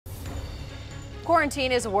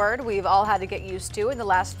Quarantine is a word we've all had to get used to in the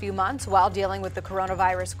last few months while dealing with the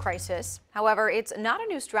coronavirus crisis. However, it's not a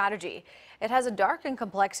new strategy. It has a dark and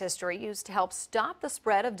complex history used to help stop the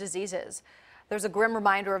spread of diseases. There's a grim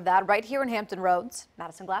reminder of that right here in Hampton Roads.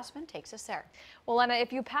 Madison Glassman takes us there. Well, Lena,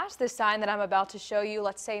 if you pass this sign that I'm about to show you,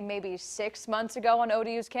 let's say maybe 6 months ago on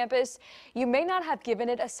ODU's campus, you may not have given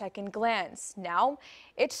it a second glance. Now,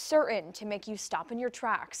 it's certain to make you stop in your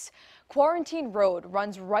tracks. Quarantine Road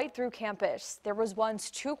runs right through campus. There was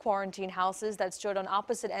once 2 quarantine houses that stood on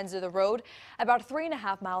opposite ends of the road, about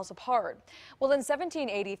 3.5 miles apart. Well, in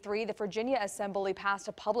 1783, the Virginia Assembly passed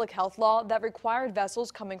a public health law that required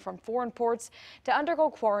vessels coming from foreign ports to undergo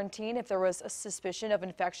quarantine if there was a suspicion of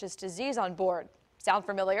infectious disease on board. Sound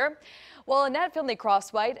familiar? Well, Annette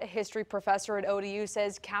Finley-Crosswhite, a history professor at ODU,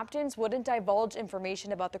 says captains wouldn't divulge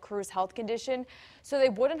information about the crew's health condition so they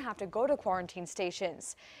wouldn't have to go to quarantine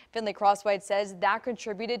stations. Finley-Crosswhite says that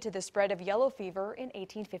contributed to the spread of yellow fever in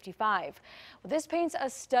 1855. Well, this paints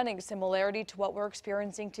a stunning similarity to what we're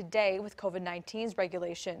experiencing today with COVID-19's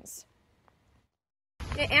regulations.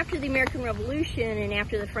 After the American Revolution and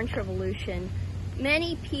after the French Revolution,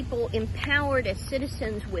 many people empowered as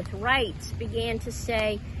citizens with rights began to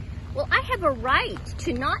say, well, I have a right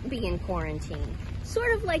to not be in quarantine.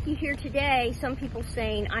 Sort of like you hear today, some people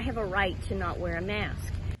saying, I have a right to not wear a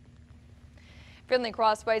mask.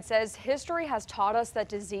 Finley-Crosswhite says history has taught us that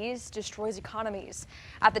disease destroys economies.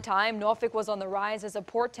 At the time, Norfolk was on the rise as a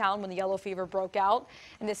port town when the yellow fever broke out,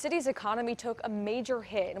 and the city's economy took a major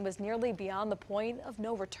hit and was nearly beyond the point of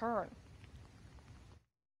no return.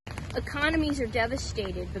 Economies are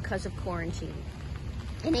devastated because of quarantine.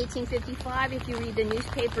 In 1855, if you read the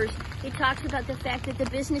newspapers, it talks about the fact that the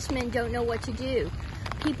businessmen don't know what to do.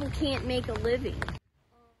 People can't make a living.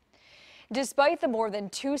 Despite the more than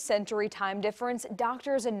 2-century time difference,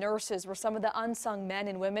 doctors and nurses were some of the unsung men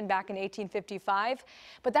and women back in 1855.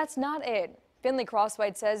 But that's not it.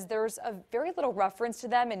 Finley-Crosswhite says there's a very little reference to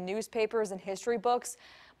them in newspapers and history books,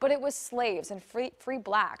 but it was slaves and free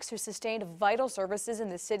blacks who sustained vital services in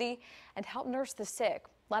the city and helped nurse the sick.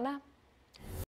 Lena?